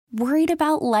Worried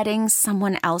about letting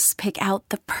someone else pick out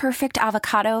the perfect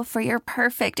avocado for your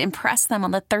perfect impress them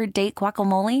on the third date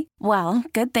guacamole? Well,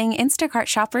 good thing Instacart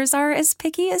shoppers are as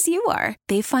picky as you are.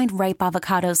 They find ripe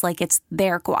avocados like it's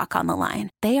their guac on the line.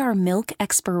 They are milk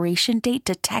expiration date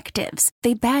detectives.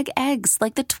 They bag eggs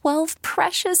like the 12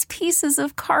 precious pieces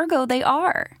of cargo they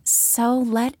are. So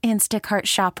let Instacart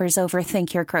shoppers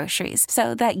overthink your groceries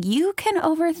so that you can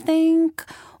overthink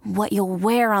what you'll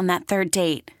wear on that third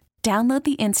date. Download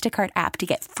the Instacart app to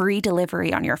get free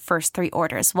delivery on your first 3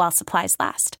 orders while supplies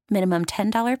last. Minimum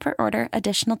 $10 per order.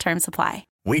 Additional terms apply.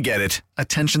 We get it.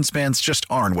 Attention spans just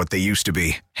aren't what they used to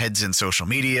be. Heads in social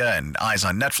media and eyes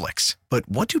on Netflix. But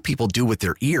what do people do with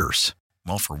their ears?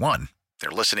 Well, for one, they're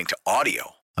listening to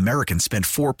audio. Americans spend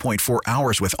 4.4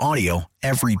 hours with audio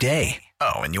every day.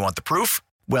 Oh, and you want the proof?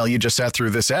 Well, you just sat through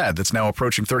this ad that's now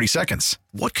approaching 30 seconds.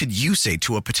 What could you say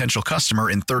to a potential customer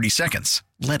in 30 seconds?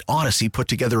 Let Odyssey put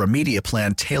together a media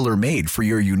plan tailor-made for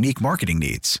your unique marketing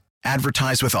needs.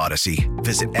 Advertise with Odyssey.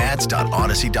 Visit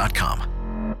ads.odyssey.com.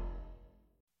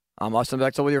 I'm Austin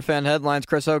Bechtel with your fan headlines.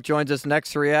 Chris Hoke joins us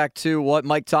next to react to what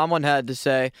Mike Tomlin had to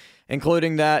say,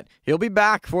 including that he'll be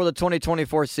back for the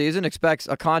 2024 season, expects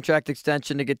a contract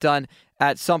extension to get done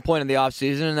at some point in the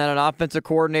offseason, and that an offensive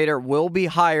coordinator will be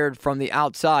hired from the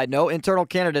outside. No internal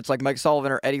candidates like Mike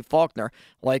Sullivan or Eddie Faulkner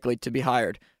likely to be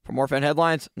hired. For more fan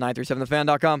headlines,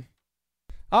 937thefan.com.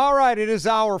 All right, it is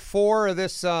hour 4 of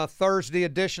this Thursday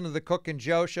edition of the Cook and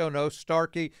Joe Show. No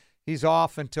Starkey. He's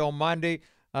off until Monday.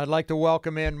 I'd like to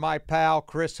welcome in my pal,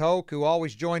 Chris Hoke, who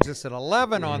always joins us at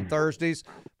 11 on Thursdays,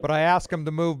 but I asked him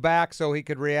to move back so he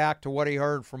could react to what he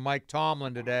heard from Mike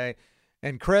Tomlin today.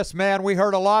 And Chris, man, we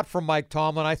heard a lot from Mike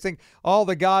Tomlin. I think all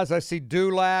the guys, I see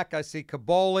Dulac, I see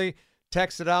Kaboli,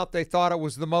 texted out they thought it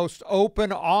was the most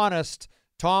open, honest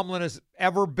Tomlin has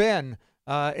ever been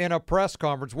in a press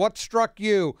conference. What struck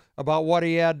you about what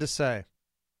he had to say?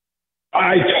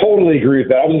 I totally agree with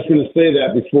that. I was just going to say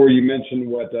that before you mentioned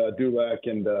what Dulac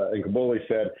and Kaboli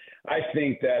said. I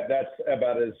think that's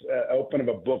about as open of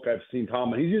a book I've seen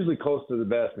Tomlin. He's usually close to the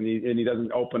best, and he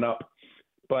doesn't open up.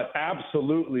 But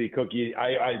absolutely, Cookie,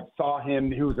 I saw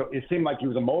him. It seemed like he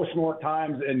was emotional at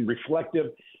times and reflective.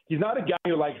 He's not a guy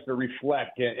who likes to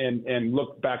reflect and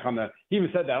look back on he even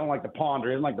said that, I don't like to ponder.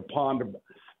 He doesn't like to ponder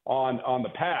on the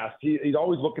past. He's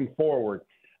always looking forward.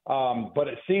 But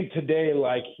it seemed today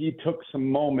like he took some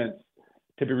moments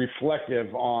to be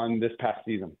reflective on this past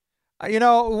season. You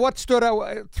know, what stood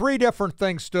out, 3 different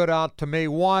things stood out to me.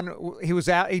 One,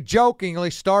 he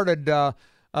jokingly started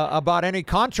about any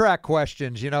contract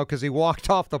questions, because he walked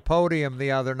off the podium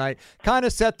the other night, kind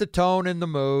of set the tone in the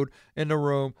mood in the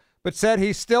room, but said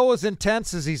he's still as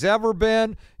intense as he's ever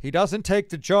been. He doesn't take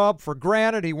the job for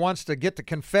granted. He wants to get the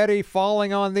confetti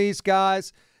falling on these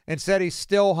guys, and said he's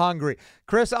still hungry.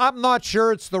 Chris, I'm not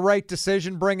sure it's the right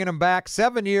decision bringing him back.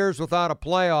 7 years without a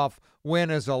playoff win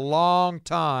is a long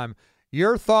time.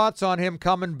 Your thoughts on him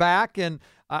coming back? And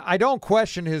I don't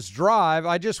question his drive.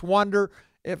 I just wonder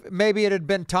if maybe it had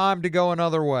been time to go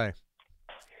another way.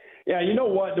 Yeah, you know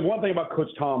what? The one thing about Coach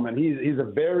Tomlin, he's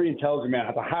a very intelligent man,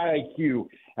 has a high IQ.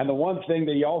 And the one thing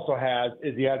that he also has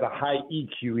is he has a high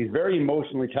EQ. He's very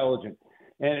emotionally intelligent.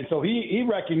 And so he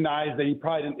recognized that he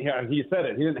probably didn't, he said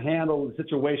it, he didn't handle the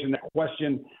situation, that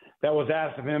question that was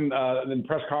asked of him in the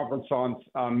press conference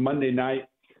on Monday night.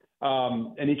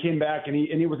 And he came back and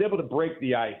he was able to break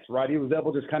the ice, right? He was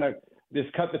able to just kind of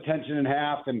cut the tension in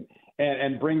half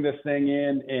and bring this thing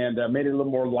in and made it a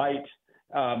little more light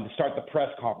to start the press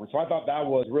conference. So I thought that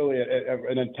was really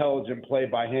an intelligent play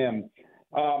by him.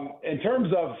 In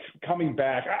terms of coming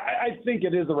back, I think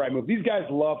it is the right move. These guys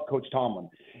love Coach Tomlin.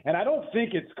 And I don't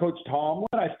think it's Coach Tomlin.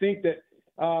 I think that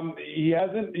he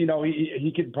hasn't,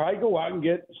 he could probably go out and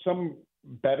get some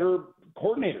better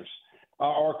coordinators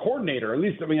or a coordinator. At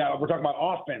least, we're talking about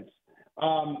offense,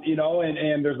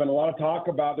 and there's been a lot of talk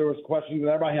about, there was questions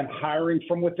there about him hiring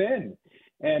from within.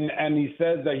 And he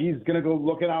says that he's going to go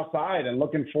looking outside and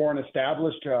looking for an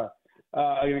established,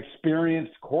 an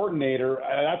experienced coordinator.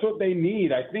 That's what they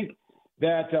need. I think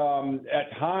that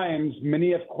at times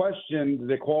many have questioned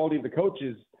the quality of the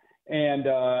coaches. And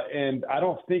I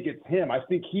don't think it's him. I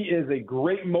think he is a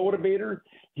great motivator.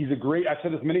 I've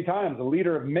said this many times, a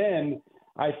leader of men.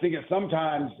 I think that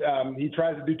sometimes he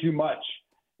tries to do too much.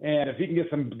 And if he can get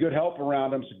some good help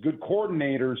around him, some good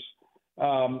coordinators,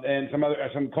 and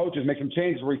some coaches make some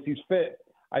changes where he sees fit,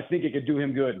 I think it could do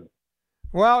him good.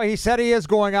 Well, he said he is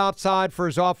going outside for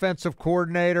his offensive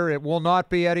coordinator. It will not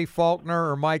be Eddie Faulkner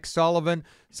or Mike Sullivan.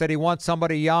 Said he wants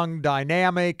somebody young,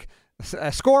 dynamic,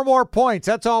 score more points.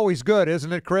 That's always good,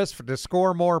 isn't it, Chris, to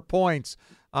score more points?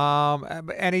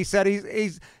 And he said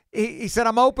he said,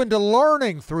 I'm open to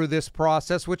learning through this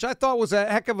process, which I thought was a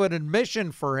heck of an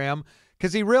admission for him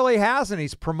because he really hasn't.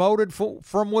 He's promoted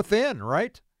from within,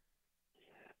 right?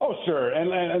 Oh, sure.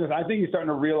 And I think he's starting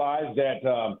to realize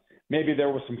that maybe there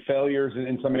were some failures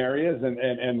in some areas and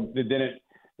it didn't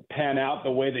pan out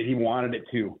the way that he wanted it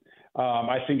to.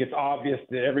 I think it's obvious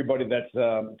to everybody that's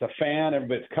a fan,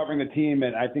 everybody that's covering the team,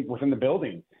 and I think within the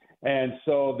building. And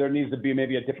so there needs to be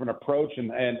maybe a different approach and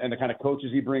the kind of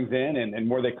coaches he brings in and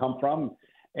where they come from.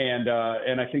 And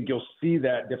I think you'll see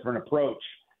that different approach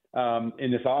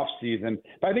in this offseason.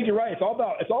 But I think you're right. It's all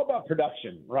about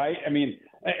production, right? I mean,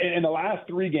 in the last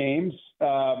 4 games,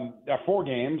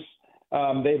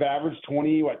 they've averaged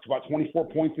 24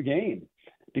 points a game.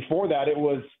 Before that, it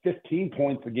was 15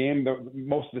 points a game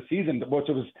most of the season,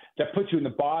 that puts you in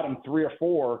the bottom 3 or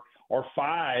 4 or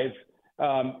 5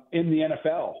 in the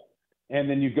NFL. And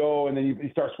then you go and then you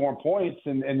start scoring points,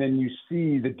 and then you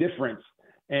see the difference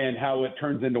and how it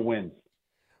turns into wins.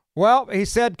 Well, he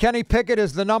said Kenny Pickett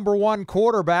is the number 1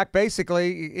 quarterback.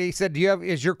 Basically, he said,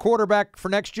 is your quarterback for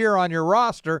next year on your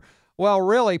roster? Well,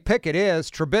 really, Pickett is.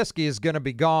 Trubisky is going to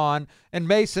be gone, and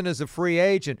Mason is a free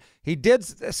agent. He did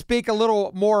speak a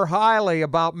little more highly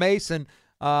about Mason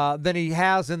than he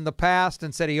has in the past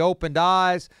and said he opened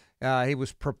eyes. He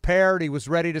was prepared. He was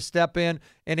ready to step in,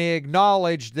 and he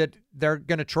acknowledged that they're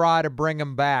going to try to bring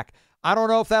him back. I don't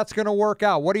know if that's going to work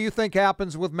out. What do you think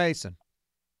happens with Mason?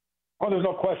 Oh, there's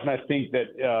no question. I think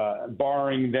that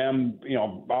barring them,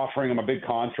 offering him a big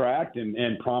contract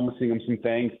and promising him some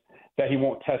things, that he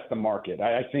won't test the market.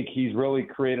 I think he's really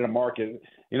created a market.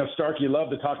 Starkey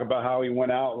loved to talk about how he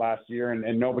went out last year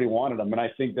and nobody wanted him. And I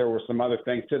think there were some other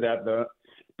things to that.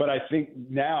 But I think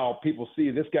now people see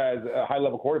this guy's a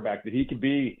high-level quarterback, that he could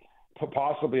be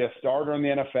possibly a starter in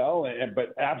the NFL,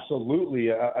 but absolutely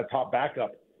a top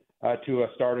backup to a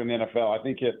starter in the NFL. I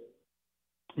think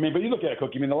but you look at it,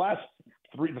 Cookie.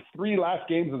 The three last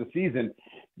games of the season,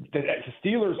 the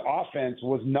Steelers' offense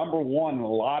was number 1 in a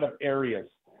lot of areas,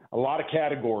 a lot of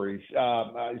categories,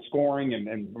 scoring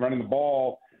and running the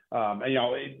ball.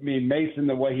 Mason,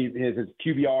 the way his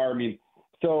QBR.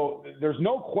 So there's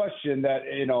no question that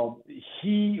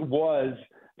he was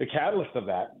the catalyst of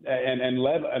that and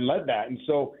led that, and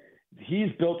so he's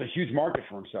built a huge market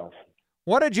for himself.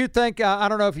 What did you think? I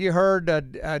don't know if you heard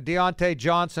Diontae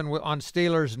Johnson on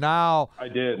Steelers Now. I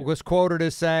did. Was quoted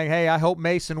as saying, "Hey, I hope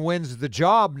Mason wins the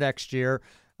job next year."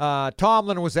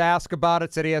 Tomlin was asked about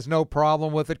it, said he has no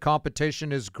problem with it.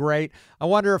 Competition is great. I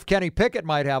wonder if Kenny Pickett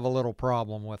might have a little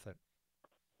problem with it.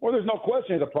 Well, there's no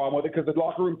question there's a problem with it because the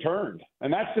locker room turned,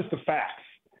 and that's just the facts,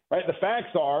 right? The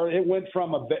facts are it went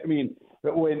from when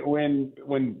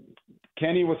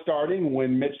Kenny was starting,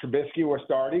 when Mitch Trubisky was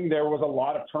starting, there was a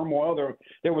lot of turmoil.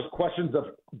 There was questions of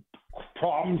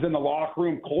problems in the locker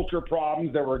room, culture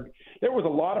problems. There was a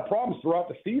lot of problems throughout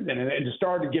the season, and it just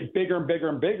started to get bigger and bigger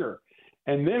and bigger.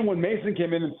 And then when Mason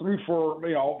came in and threw for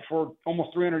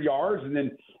almost 300 yards, and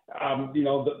then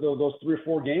those 3 or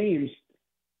 4 games,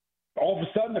 all of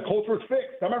a sudden the culture was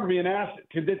fixed. I remember being asked,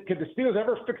 could the Steelers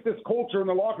ever fix this culture in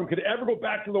the locker room? Could it ever go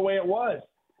back to the way it was?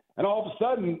 And all of a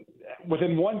sudden, with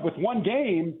one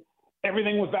game,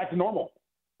 everything was back to normal,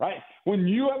 right? When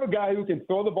you have a guy who can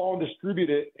throw the ball and distribute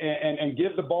it and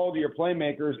give the ball to your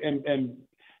playmakers and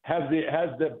has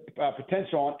the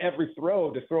potential on every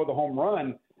throw to throw the home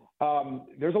run,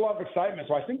 there's a lot of excitement.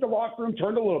 So I think the locker room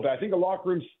turned a little bit. I think the locker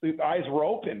room's eyes were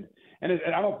open. And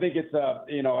I don't think it's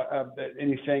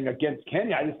anything against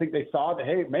Kenny. I just think they saw that,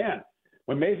 hey, man,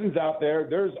 when Mason's out there,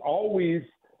 there's always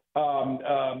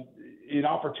an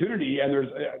opportunity, and there's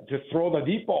to throw the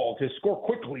deep ball, to score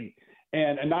quickly,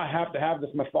 and not have to have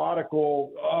this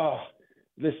methodical,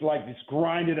 this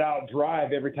grinded out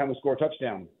drive every time we score a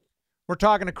touchdown. We're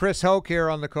talking to Chris Hoke here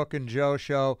on the Cook and Joe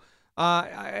Show.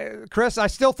 Chris, I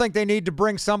still think they need to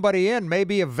bring somebody in,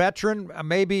 maybe a veteran,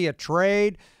 maybe a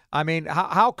trade. I mean,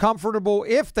 how comfortable,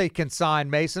 if they can sign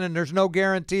Mason, and there's no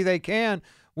guarantee they can,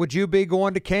 would you be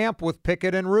going to camp with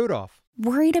Pickett and Rudolph?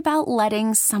 Worried about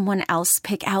letting someone else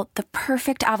pick out the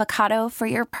perfect avocado for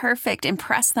your perfect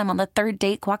impress them on the third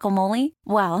date guacamole?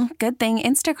 Well, good thing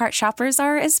Instacart shoppers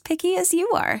are as picky as you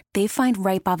are. They find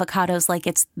ripe avocados like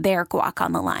it's their guac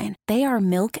on the line. They are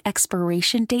milk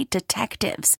expiration date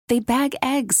detectives. They bag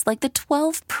eggs like the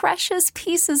 12 precious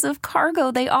pieces of cargo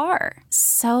they are.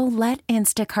 So let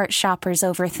Instacart shoppers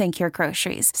overthink your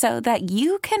groceries so that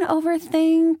you can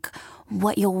overthink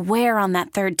what you'll wear on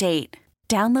that third date.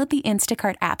 Download the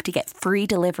Instacart app to get free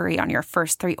delivery on your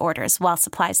first 3 orders while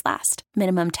supplies last.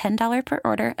 Minimum $10 per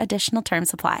order. Additional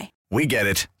terms apply. We get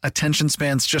it. Attention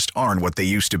spans just aren't what they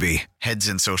used to be. Heads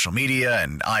in social media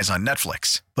and eyes on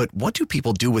Netflix. But what do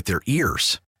people do with their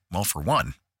ears? Well, for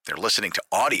one, they're listening to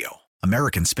audio.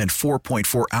 Americans spend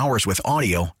 4.4 hours with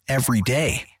audio every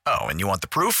day. Oh, and you want the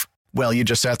proof? Well, you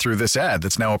just sat through this ad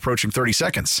that's now approaching 30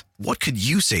 seconds. What could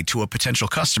you say to a potential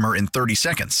customer in 30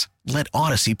 seconds? Let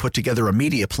Odyssey put together a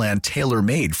media plan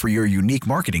tailor-made for your unique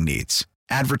marketing needs.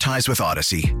 Advertise with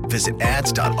Odyssey. Visit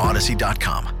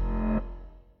ads.odyssey.com.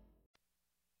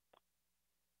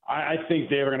 I think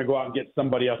they're going to go out and get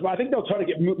somebody else. I think they'll try to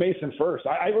get Mason first.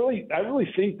 I really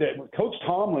think that Coach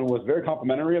Tomlin was very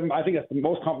complimentary of him. I think that's the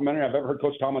most complimentary I've ever heard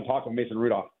Coach Tomlin talk with Mason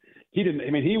Rudolph. He didn't. I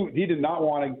mean, he did not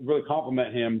want to really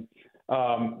compliment him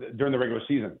during the regular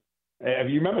season. If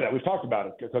you remember that, we've talked about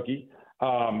it, Cookie.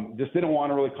 Just didn't want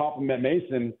to really compliment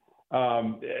Mason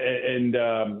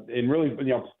and really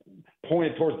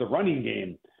pointed towards the running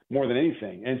game more than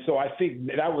anything. And so I think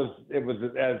it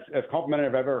was as complimentary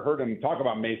as I've ever heard him talk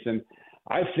about Mason.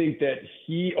 I think that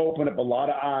he opened up a lot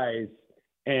of eyes,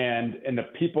 and the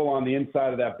people on the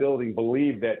inside of that building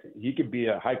believe that he could be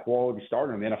a high-quality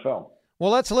starter in the NFL.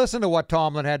 Well, let's listen to what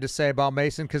Tomlin had to say about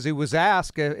Mason, because he was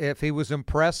asked if he was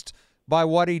impressed by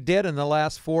what he did in the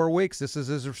last 4 weeks. This is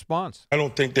his response. I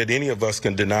don't think that any of us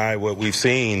can deny what we've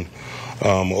seen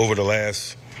over the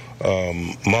last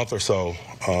month or so.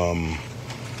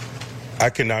 I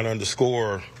cannot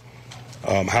underscore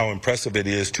how impressive it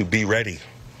is to be ready.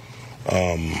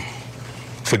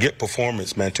 Forget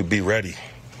performance, man, to be ready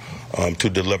to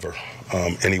deliver.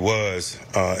 And he was,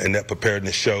 and that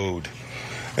preparedness showed.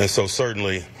 And so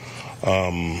certainly,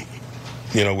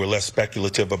 we're less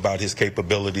speculative about his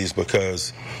capabilities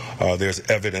because there's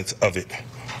evidence of it,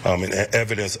 and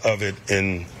evidence of it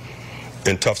in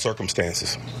tough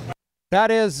circumstances. That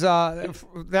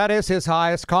is his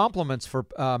highest compliments for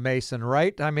Mason,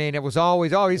 right? I mean, it was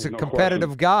always, he's a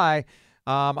competitive guy.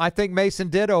 I think Mason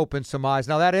did open some eyes.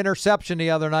 Now, that interception the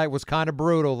other night was kind of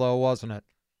brutal, though, wasn't it?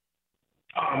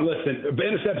 Listen,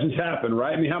 interceptions happen,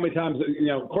 right? I mean, how many times,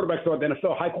 quarterbacks throw at the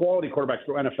NFL, high-quality quarterbacks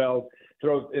throw NFL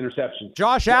throw interceptions.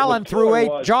 Josh Allen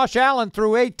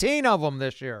threw 18 of them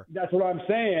this year. That's what I'm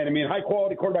saying. I mean,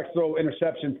 high-quality quarterbacks throw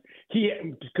interceptions.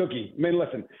 Cookie, I mean,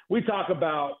 listen, we talk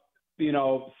about, 6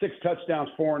 touchdowns,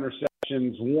 4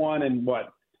 interceptions, one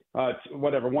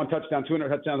touchdown, 2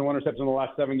 touchdowns, and 1 interception in the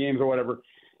last 7 games or whatever.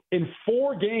 In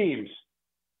 4 games,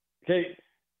 okay,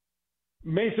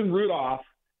 Mason Rudolph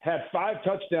had 5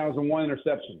 touchdowns and 1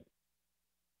 interception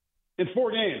in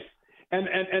 4 games.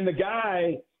 And the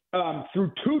guy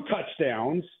threw 2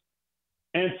 touchdowns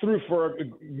and threw for a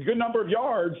good number of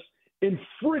yards in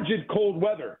frigid cold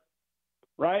weather,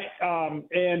 right?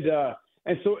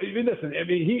 And so, listen, I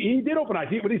mean, he did open eyes.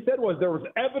 What he said was there was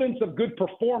evidence of good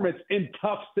performance in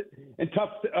a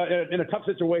tough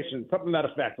situation, something to that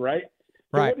effect, right?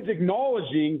 Right. So what he's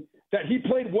acknowledging that he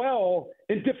played well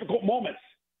in difficult moments,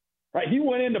 right? He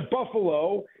went into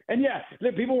Buffalo, and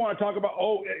people want to talk about,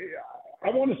 I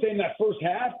want to say in that first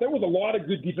half, there was a lot of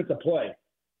good defensive play.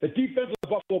 The defense of the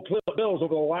Buffalo Bills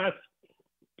over the last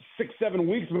 6-7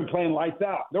 weeks have been playing lights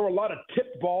out. There were a lot of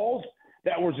tipped balls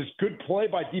that were just good play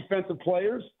by defensive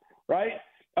players, right?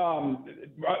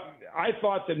 I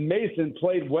thought that Mason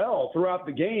played well throughout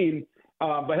the game,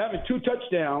 but having 2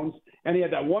 touchdowns, and he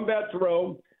had that 1 bad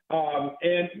throw. I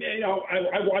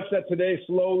watched that today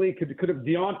slowly. Could have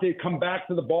Diontae come back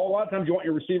to the ball? A lot of times you want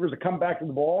your receivers to come back to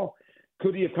the ball.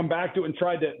 Could he have come back to it and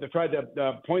tried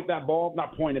to point that ball?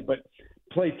 Not point it, but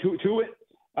play to it.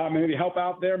 Maybe help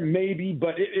out there, maybe.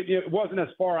 But it wasn't as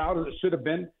far out as it should have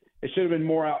been. It should have been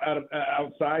more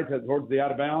outside towards the out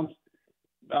of bounds.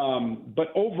 But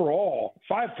overall,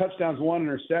 5 touchdowns, 1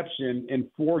 interception in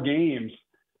 4 games.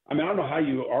 I mean, I don't know how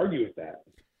you argue with that.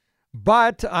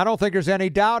 But I don't think there's any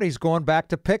doubt he's going back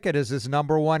to Pickett as his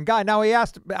number 1 guy. Now, he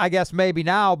asked, I guess maybe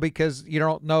now because you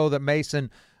don't know that Mason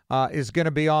is going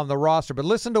to be on the roster. But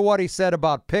listen to what he said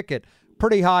about Pickett.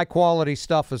 Pretty high-quality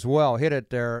stuff as well. Hit it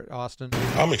there, Austin.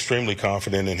 I'm extremely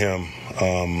confident in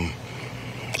him.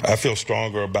 I feel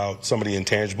stronger about some of the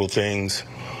intangible things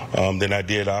than I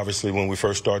did, obviously, when we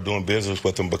first started doing business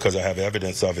with him because I have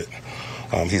evidence of it.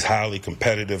 He's highly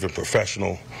competitive and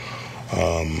professional.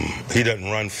 He doesn't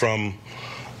run from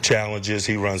challenges.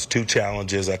 He runs to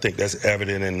challenges. I think that's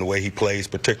evident in the way he plays,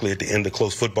 particularly at the end of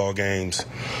close football games.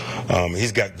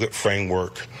 He's got good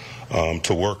framework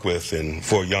to work with, and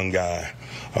for a young guy,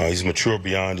 he's mature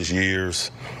beyond his years.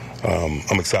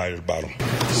 I'm excited about him.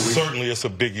 Certainly it's a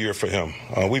big year for him.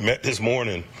 We met this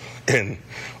morning, and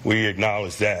we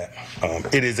acknowledged that.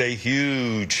 It is a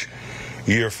huge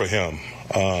year for him.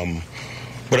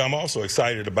 But I'm also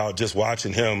excited about just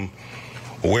watching him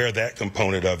wear that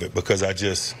component of it because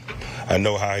I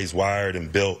know how he's wired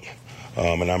and built,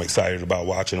 and I'm excited about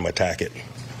watching him attack it.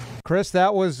 Chris,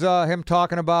 that was him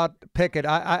talking about Pickett.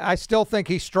 I still think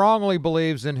he strongly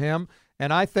believes in him,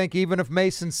 and I think even if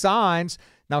Mason signs,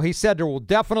 now he said there will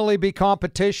definitely be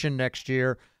competition next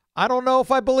year. I don't know if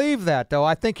I believe that, though.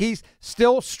 I think he's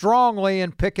still strongly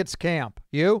in Pickett's camp.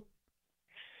 You?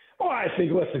 Well, I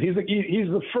think, listen, he's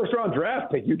the first-round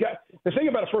draft pick. The thing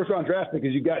about a first-round draft pick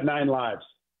is you got 9 lives,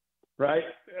 right?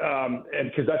 And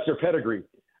because that's their pedigree.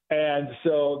 And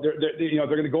so they're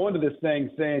going to go into this thing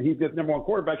saying he's the number 1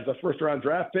 quarterback. He's a first-round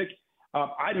draft pick.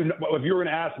 I don't know if you were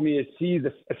going to ask me, is he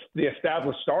the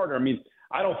established starter? I mean,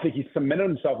 I don't think he's cemented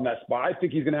himself in that spot. I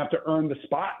think he's going to have to earn the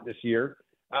spot this year,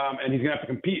 and he's going to have to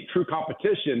compete true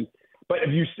competition. But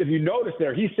if you notice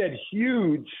there, he said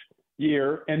huge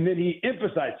year, and then he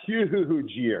emphasized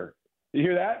huge year. You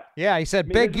hear that? Yeah, he said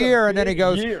big year, and then he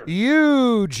goes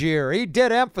huge year. He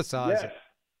did emphasize it.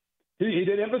 He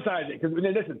did emphasize it because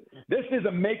listen, this is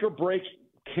a make or break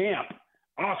camp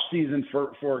off season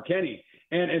for Kenny,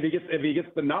 and if he gets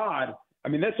the nod, I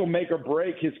mean this will make or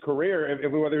break his career.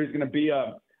 Whether he's going to be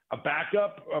a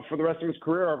backup for the rest of his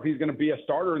career or if he's going to be a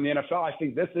starter in the NFL, I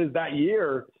think this is that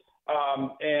year.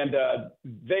 And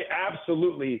they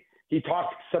absolutely. He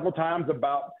talked several times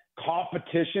about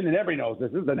competition, and everybody knows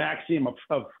this is an axiom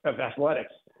of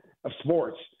athletics, of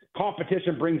sports.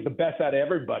 Competition brings the best out of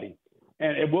everybody.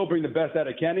 And it will bring the best out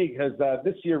of Kenny because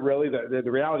this year, really,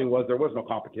 the reality was there was no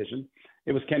competition.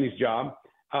 It was Kenny's job.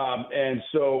 And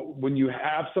so when you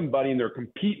have somebody and they're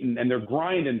competing and they're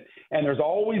grinding and there's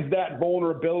always that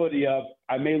vulnerability of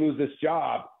I may lose this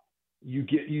job, you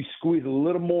squeeze a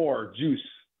little more juice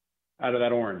out of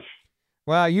that orange.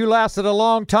 Well, you lasted a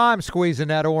long time squeezing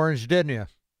that orange, didn't you?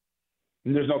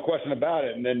 And there's no question about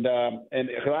it. And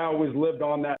I always lived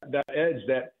on that edge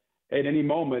that at any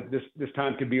moment this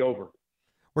time could be over.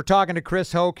 We're talking to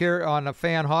Chris Hoke here on a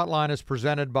fan hotline is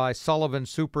presented by Sullivan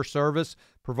Super Service,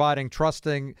 providing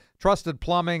trusted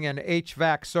plumbing and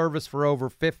HVAC service for over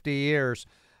 50 years.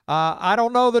 I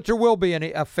don't know that there will be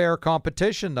a fair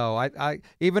competition, though. I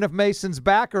even if Mason's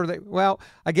back,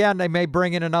 again, they may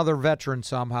bring in another veteran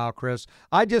somehow, Chris.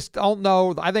 I just don't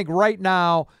know. I think right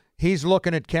now he's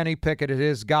looking at Kenny Pickett as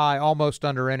his guy almost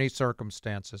under any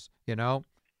circumstances, you know?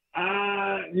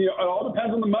 It all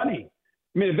depends on the money.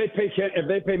 I mean, if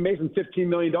they pay Mason $15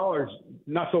 million,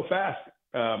 not so fast.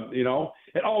 It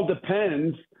all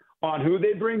depends on who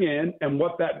they bring in and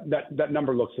what that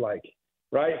number looks like,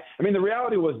 right? I mean, the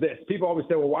reality was this. People always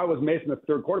say, well, why was Mason the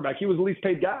third quarterback? He was the least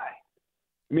paid guy.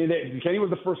 I mean, Kenny was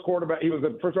the first quarterback. He was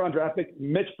the first-round draft pick.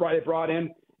 Mitch they brought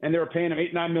in, and they were paying him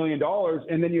 $8-9 million.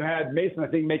 And then you had Mason, I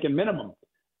think, making minimum.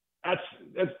 That's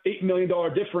 $8 million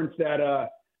difference that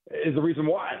is the reason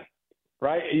why,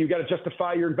 right? You've got to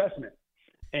justify your investment.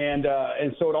 And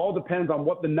so it all depends on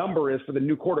what the number is for the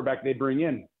new quarterback they bring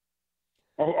in,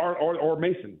 or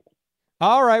Mason.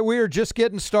 All right, we are just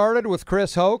getting started with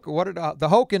Chris Hoke. What the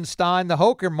Hokenstein, the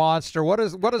Hoker monster? What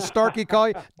does Starkey call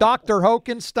you, Dr.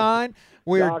 Hokenstein?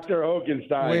 Dr.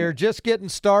 Hokenstein. We're just getting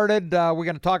started. We're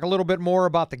going to talk a little bit more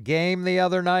about the game the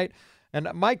other night. And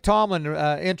Mike Tomlin,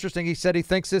 interesting. He said he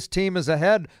thinks this team is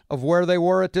ahead of where they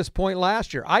were at this point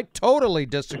last year. I totally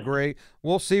disagree.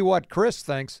 We'll see what Chris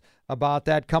thinks about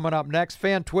that coming up next.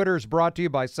 Fan Twitter is brought to you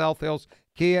by South Hills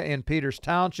Kia in Peters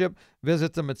Township.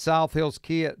 Visit them at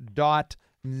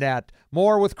southhillskia.net.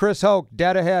 More with Chris Hoke,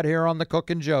 dead ahead here on the Cook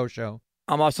and Joe Show.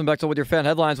 I'm Austin Bechtel with your fan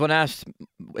headlines. When asked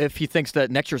if he thinks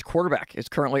that next year's quarterback is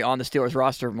currently on the Steelers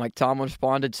roster, Mike Tomlin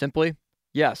responded simply,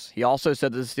 yes. He also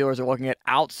said that the Steelers are looking at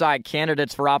outside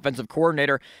candidates for offensive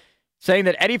coordinator, saying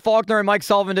that Eddie Faulkner and Mike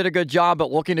Sullivan did a good job,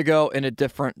 but looking to go in a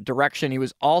different direction. He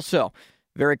was also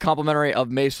very complimentary of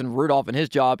Mason Rudolph and his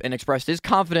job and expressed his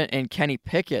confidence in Kenny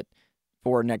Pickett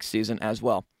for next season as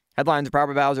well. Headlines are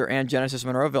powered by Bowser and Genesis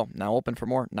Monroeville. Now open for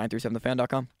more.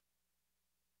 937thefan.com.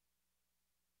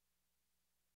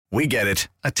 We get it.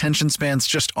 Attention spans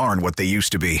just aren't what they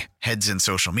used to be. Heads in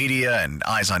social media and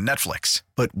eyes on Netflix.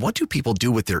 But what do people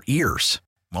do with their ears?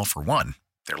 Well, for one,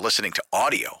 they're listening to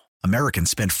audio.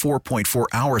 Americans spend 4.4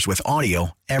 hours with audio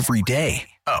every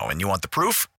day. Oh, and you want the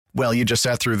proof? Well, you just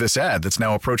sat through this ad that's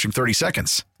now approaching 30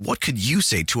 seconds. What could you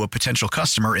say to a potential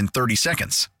customer in 30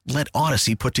 seconds? Let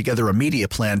Odyssey put together a media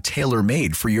plan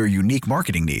tailor-made for your unique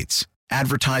marketing needs.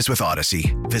 Advertise with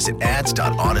Odyssey. Visit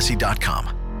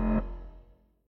ads.odyssey.com.